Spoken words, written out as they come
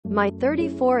My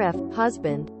 34F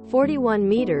husband, 41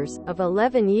 meters, of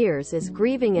 11 years is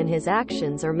grieving and his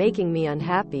actions are making me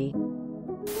unhappy.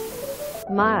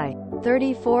 My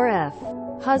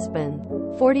 34F husband,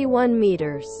 41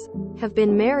 meters, have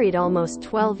been married almost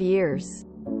 12 years.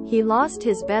 He lost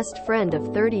his best friend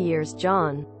of 30 years,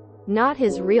 John, not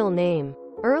his real name,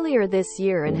 earlier this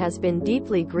year and has been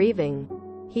deeply grieving.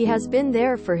 He has been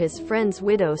there for his friend's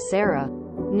widow Sarah,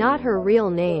 not her real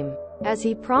name, as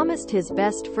he promised his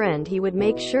best friend he would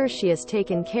make sure she is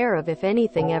taken care of if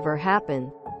anything ever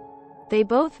happened. They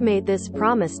both made this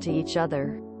promise to each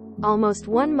other. Almost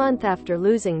 1 month after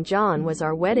losing John was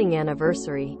our wedding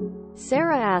anniversary.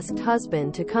 Sarah asked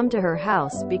husband to come to her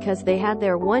house because they had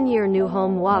their 1-year new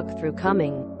home walkthrough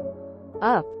coming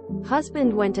up.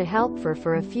 Husband went to help her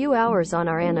for a few hours on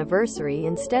our anniversary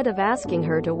instead of asking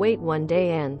her to wait one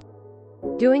day and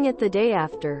doing it the day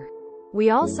after. We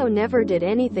also never did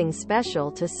anything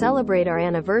special to celebrate our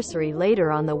anniversary later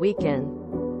on the weekend.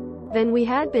 Then we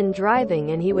had been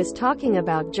driving and he was talking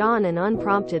about John and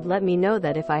unprompted let me know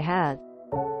that if I had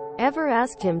ever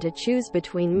asked him to choose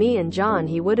between me and John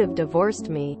he would have divorced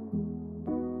me.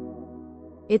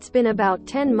 It's been about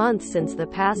 10 months since the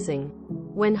passing.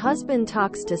 When husband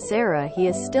talks to Sarah he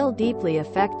is still deeply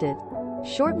affected.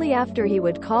 Shortly after he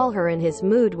would call her and his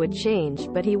mood would change,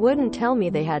 but he wouldn't tell me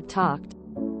they had talked.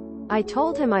 I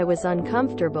told him I was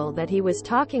uncomfortable that he was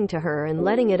talking to her and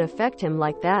letting it affect him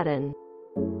like that and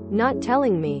not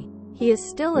telling me. He is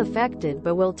still affected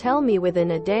but will tell me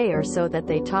within a day or so that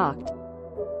they talked.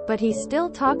 But he still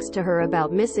talks to her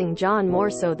about missing John more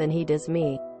so than he does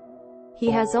me.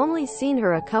 He has only seen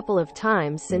her a couple of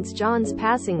times since John's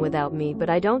passing without me, but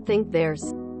I don't think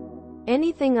there's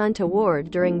anything untoward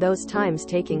during those times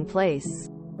taking place.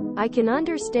 I can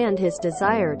understand his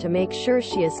desire to make sure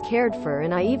she is cared for,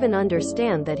 and I even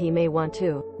understand that he may want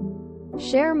to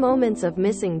share moments of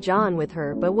missing John with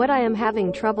her, but what I am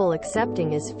having trouble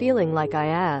accepting is feeling like I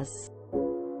as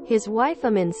his wife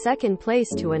am in second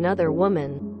place to another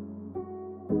woman.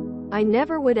 I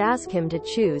never would ask him to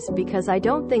choose because I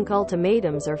don't think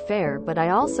ultimatums are fair, but I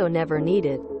also never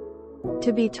needed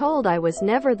to be told I was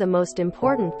never the most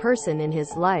important person in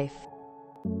his life.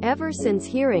 Ever since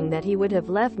hearing that he would have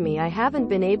left me, I haven't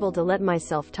been able to let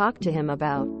myself talk to him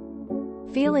about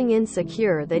feeling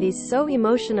insecure that he's so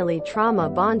emotionally trauma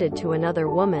bonded to another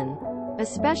woman,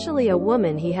 especially a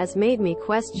woman he has made me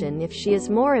question if she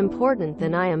is more important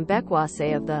than I am.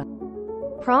 Bekwase of the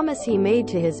promise he made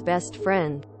to his best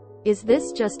friend. Is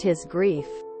this just his grief?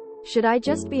 Should I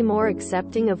just be more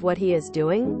accepting of what he is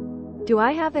doing? Do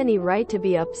I have any right to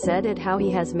be upset at how he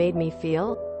has made me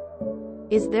feel?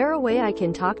 Is there a way I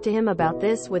can talk to him about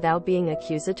this without being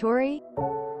accusatory?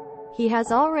 He has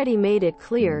already made it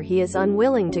clear he is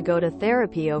unwilling to go to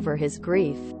therapy over his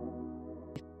grief.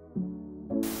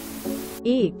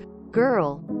 Eep.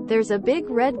 Girl, there's a big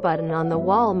red button on the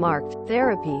wall marked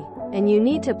therapy, and you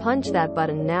need to punch that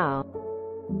button now.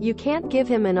 You can't give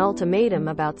him an ultimatum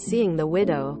about seeing the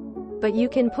widow, but you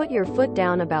can put your foot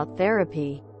down about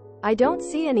therapy. I don't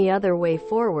see any other way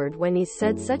forward when he's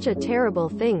said such a terrible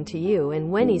thing to you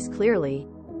and when he's clearly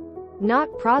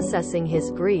not processing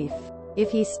his grief. If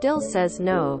he still says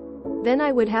no, then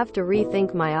I would have to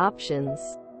rethink my options.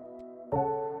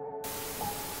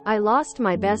 I lost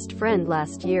my best friend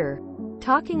last year.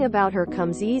 Talking about her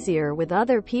comes easier with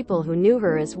other people who knew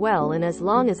her as well and as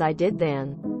long as I did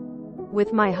than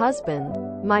with my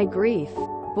husband. My grief,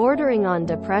 bordering on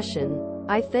depression,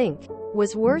 I think,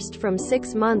 was worst from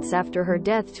 6 months after her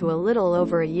death to a little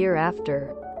over a year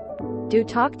after. Do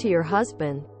talk to your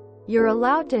husband. You're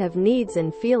allowed to have needs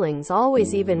and feelings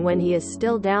always, even when he is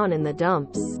still down in the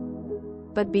dumps.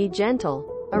 But be gentle.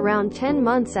 Around 10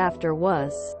 months after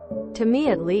was, to me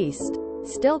at least,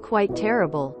 still quite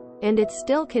terrible. And it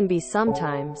still can be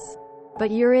sometimes.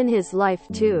 But you're in his life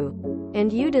too.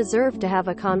 And you deserve to have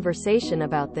a conversation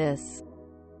about this.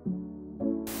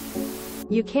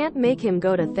 You can't make him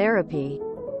go to therapy,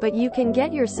 but you can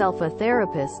get yourself a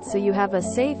therapist so you have a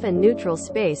safe and neutral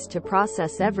space to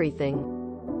process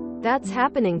everything that's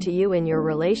happening to you in your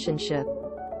relationship.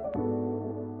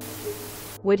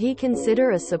 Would he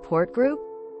consider a support group?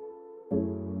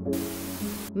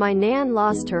 My nan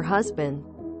lost her husband,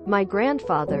 my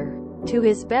grandfather, to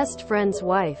his best friend's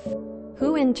wife,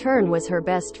 who in turn was her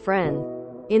best friend.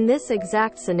 In this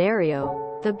exact scenario,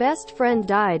 the best friend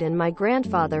died and my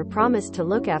grandfather promised to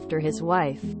look after his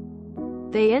wife.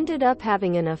 They ended up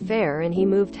having an affair and he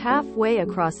moved halfway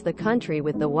across the country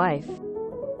with the wife.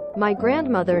 My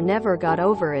grandmother never got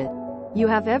over it. You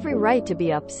have every right to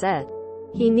be upset.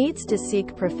 He needs to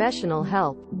seek professional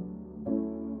help.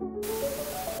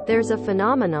 There's a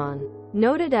phenomenon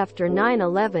Noted after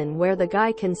 9/11, where the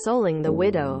guy consoling the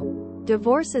widow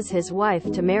divorces his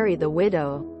wife to marry the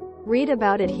widow. Read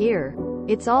about it here.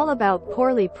 It's all about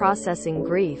poorly processing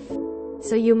grief.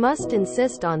 So you must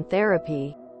insist on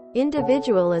therapy,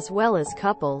 individual as well as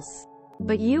couples.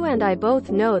 But you and I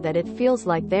both know that it feels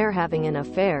like they're having an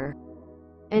affair.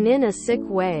 And in a sick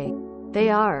way. They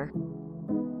are.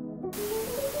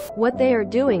 What they are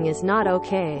doing is not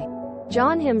okay.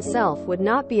 John himself would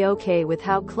not be okay with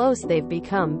how close they've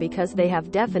become, because they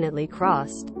have definitely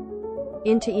crossed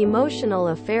into emotional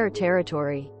affair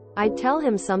territory. I'd tell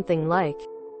him something like,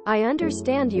 "I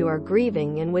understand you are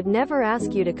grieving and would never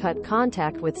ask you to cut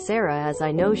contact with Sarah, as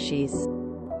I know she's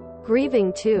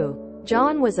grieving too.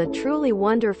 John was a truly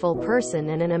wonderful person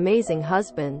and an amazing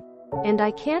husband. And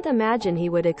I can't imagine he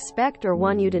would expect or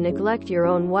want you to neglect your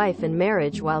own wife and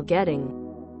marriage while getting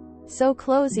so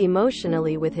close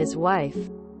emotionally with his wife.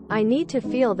 I need to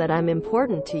feel that I'm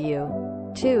important to you,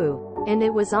 too. And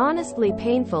it was honestly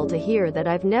painful to hear that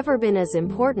I've never been as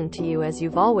important to you as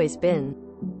you've always been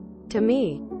to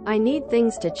me. I need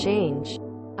things to change.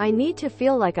 I need to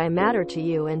feel like I matter to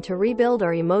you and to rebuild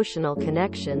our emotional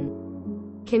connection.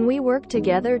 Can we work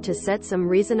together to set some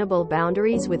reasonable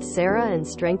boundaries with Sarah and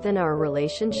strengthen our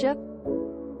relationship?"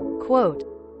 Quote,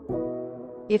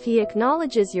 "If he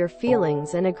acknowledges your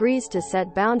feelings and agrees to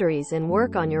set boundaries and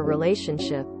work on your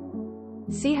relationship,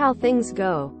 see how things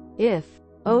go. If,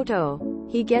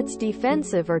 he gets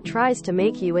defensive or tries to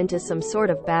make you into some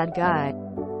sort of bad guy,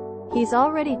 he's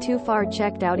already too far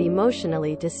checked out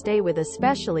emotionally to stay with,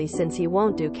 especially since he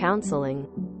won't do counseling.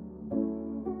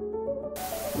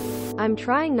 I'm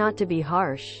trying not to be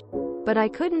harsh, but I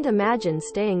couldn't imagine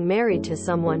staying married to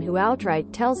someone who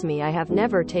outright tells me I have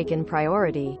never taken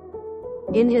priority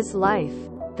in his life.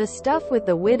 The stuff with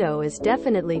the widow is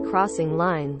definitely crossing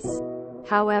lines.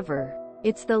 However,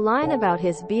 it's the line about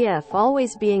his BF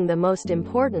always being the most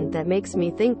important that makes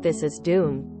me think this is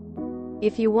doom.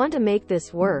 If you want to make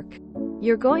this work,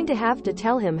 you're going to have to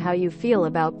tell him how you feel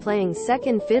about playing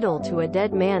second fiddle to a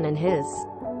dead man and his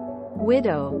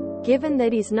widow. Given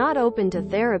that he's not open to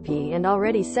therapy and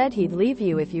already said he'd leave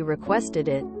you if you requested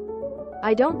it,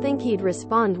 I don't think he'd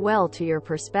respond well to your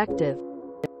perspective.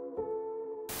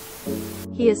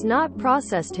 He has not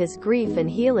processed his grief and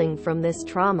healing from this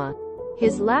trauma.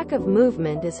 His lack of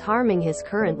movement is harming his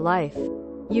current life.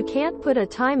 You can't put a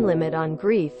time limit on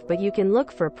grief, but you can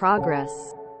look for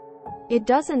progress. It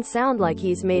doesn't sound like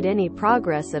he's made any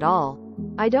progress at all.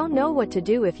 I don't know what to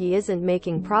do if he isn't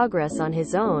making progress on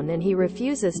his own and he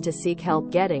refuses to seek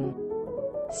help getting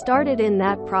started in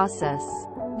that process.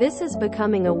 This is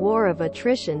becoming a war of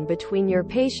attrition between your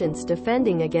patients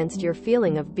defending against your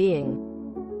feeling of being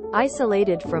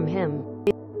isolated from him.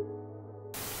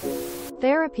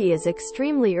 Therapy is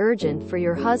extremely urgent for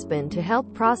your husband to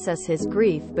help process his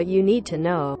grief, but you need to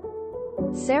know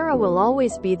Sarah will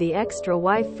always be the extra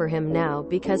wife for him now,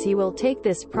 because he will take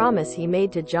this promise he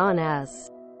made to John as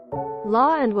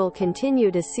law and will continue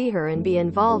to see her and be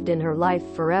involved in her life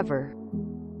forever.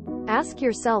 Ask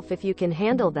yourself if you can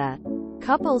handle that.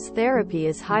 Couples therapy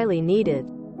is highly needed.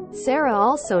 Sarah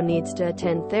also needs to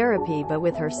attend therapy, but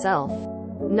with herself,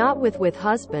 not with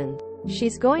husband.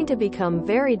 She's going to become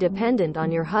very dependent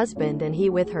on your husband and he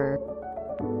with her.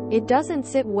 It doesn't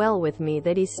sit well with me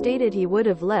that he stated he would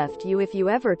have left you if you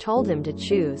ever told him to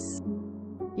choose.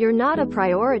 You're not a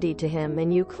priority to him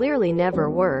and you clearly never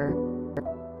were.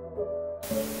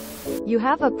 You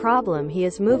have a problem. He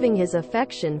is moving his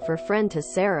affection for friend to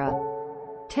Sarah.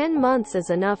 10 months is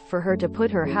enough for her to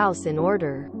put her house in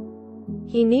order.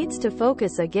 He needs to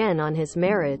focus again on his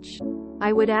marriage.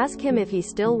 I would ask him if he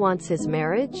still wants his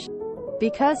marriage,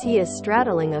 because he is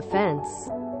straddling a fence.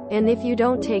 And if you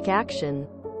don't take action,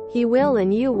 he will,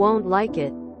 and you won't like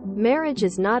it. Marriage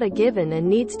is not a given and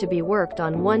needs to be worked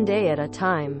on one day at a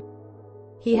time.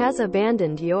 He has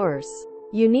abandoned yours.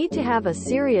 You need to have a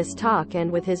serious talk,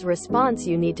 and with his response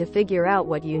you need to figure out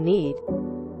what you need.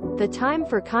 The time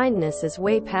for kindness is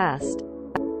way past.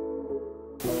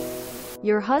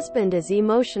 Your husband is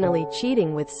emotionally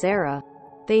cheating with Sarah.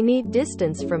 They need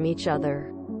distance from each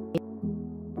other.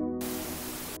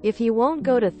 If he won't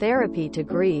go to therapy to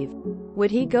grieve,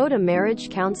 would he go to marriage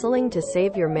counseling to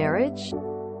save your marriage?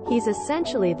 He's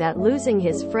essentially that losing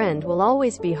his friend will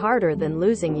always be harder than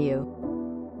losing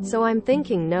you. So I'm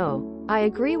thinking no. I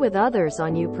agree with others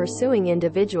on you pursuing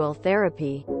individual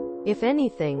therapy. If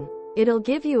anything, it'll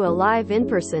give you a live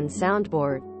in-person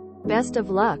soundboard. Best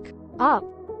of luck. Up.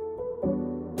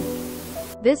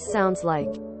 This sounds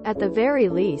like, at the very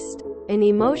least, an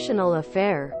emotional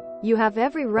affair. You have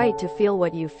every right to feel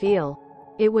what you feel.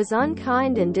 It was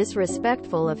unkind and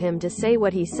disrespectful of him to say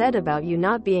what he said about you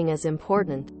not being as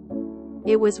important.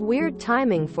 It was weird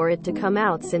timing for it to come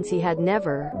out since he had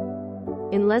never,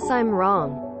 unless I'm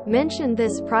wrong, mentioned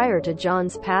this prior to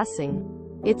John's passing.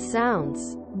 It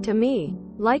sounds, to me,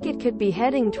 like it could be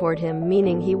heading toward him,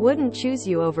 meaning he wouldn't choose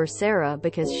you over Sarah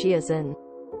because she is an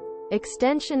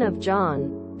extension of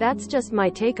John. That's just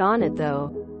my take on it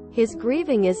though. His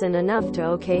grieving isn't enough to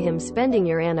okay him spending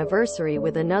your anniversary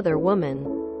with another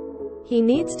woman. He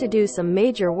needs to do some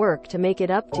major work to make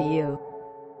it up to you.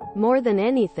 More than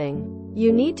anything,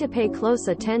 you need to pay close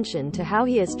attention to how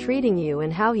he is treating you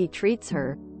and how he treats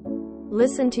her.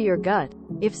 Listen to your gut.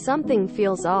 If something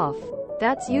feels off,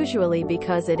 that's usually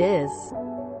because it is.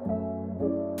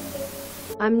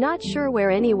 I'm not sure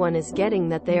where anyone is getting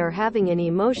that they are having an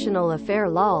emotional affair.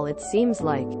 Lol, it seems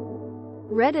like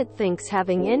Reddit thinks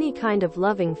having any kind of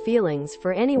loving feelings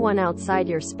for anyone outside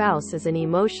your spouse is an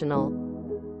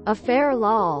emotional affair.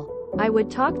 Lol. I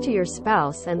would talk to your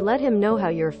spouse and let him know how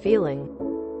you're feeling.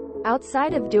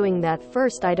 Outside of doing that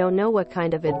first, I don't know what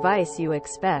kind of advice you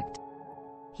expect.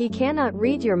 He cannot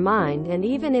read your mind, and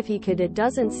even if he could, it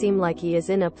doesn't seem like he is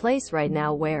in a place right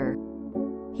now where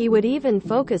he would even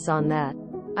focus on that.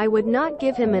 I would not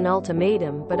give him an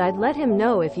ultimatum, but I'd let him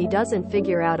know if he doesn't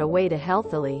figure out a way to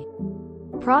healthily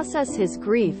process his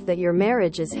grief that your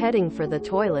marriage is heading for the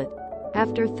toilet.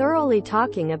 After thoroughly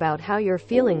talking about how you're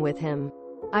feeling with him,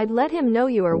 I'd let him know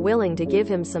you are willing to give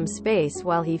him some space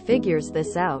while he figures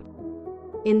this out.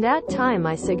 In that time,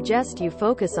 I suggest you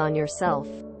focus on yourself.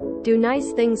 Do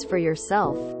nice things for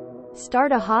yourself.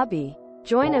 Start a hobby.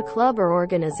 Join a club or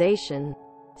organization.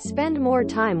 Spend more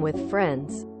time with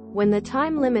friends. When the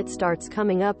time limit starts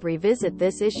coming up, revisit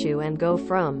this issue and go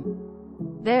from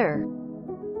there.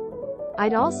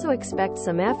 I'd also expect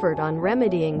some effort on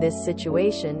remedying this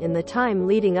situation in the time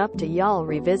leading up to y'all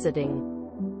revisiting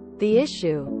the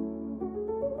issue.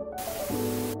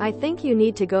 I think you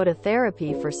need to go to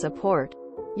therapy for support.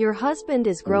 Your husband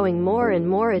is growing more and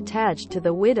more attached to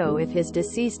the widow of his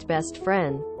deceased best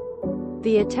friend.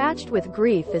 The attached with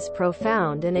grief is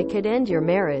profound and it could end your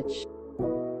marriage.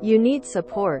 You need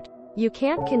support. You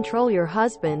can't control your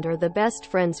husband or the best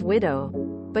friend's widow,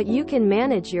 but you can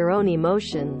manage your own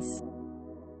emotions.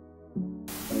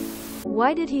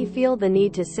 Why did he feel the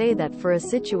need to say that for a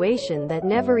situation that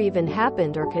never even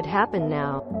happened or could happen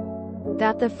now?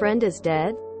 That the friend is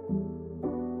dead?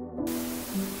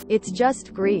 It's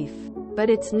just grief. But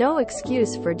it's no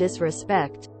excuse for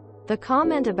disrespect. The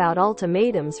comment about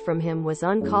ultimatums from him was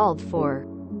uncalled for.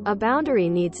 A boundary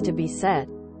needs to be set.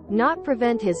 Not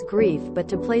prevent his grief, but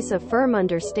to place a firm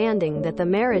understanding that the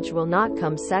marriage will not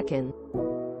come second.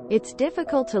 It's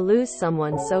difficult to lose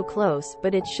someone so close,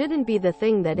 but it shouldn't be the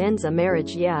thing that ends a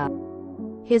marriage. Yeah.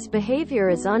 His behavior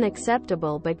is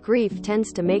unacceptable, but grief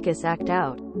tends to make us act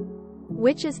out.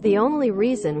 Which is the only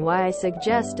reason why I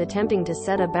suggest attempting to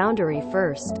set a boundary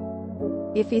first.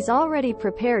 If he's already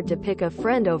prepared to pick a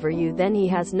friend over you, then he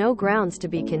has no grounds to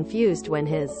be confused when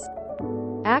his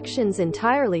actions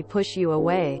entirely push you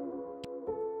away.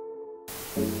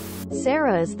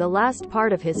 Sarah is the last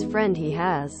part of his friend he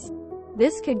has.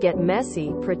 This could get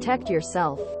messy. Protect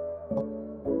yourself.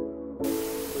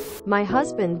 My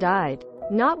husband died.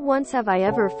 Not once have I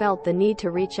ever felt the need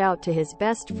to reach out to his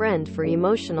best friend for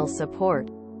emotional support.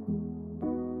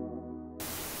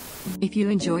 If you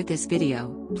enjoyed this video,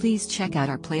 please check out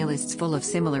our playlists full of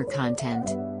similar content.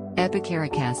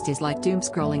 Epicaricast is like doom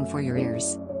scrolling for your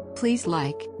ears. Please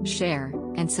like, share,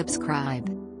 and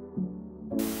subscribe.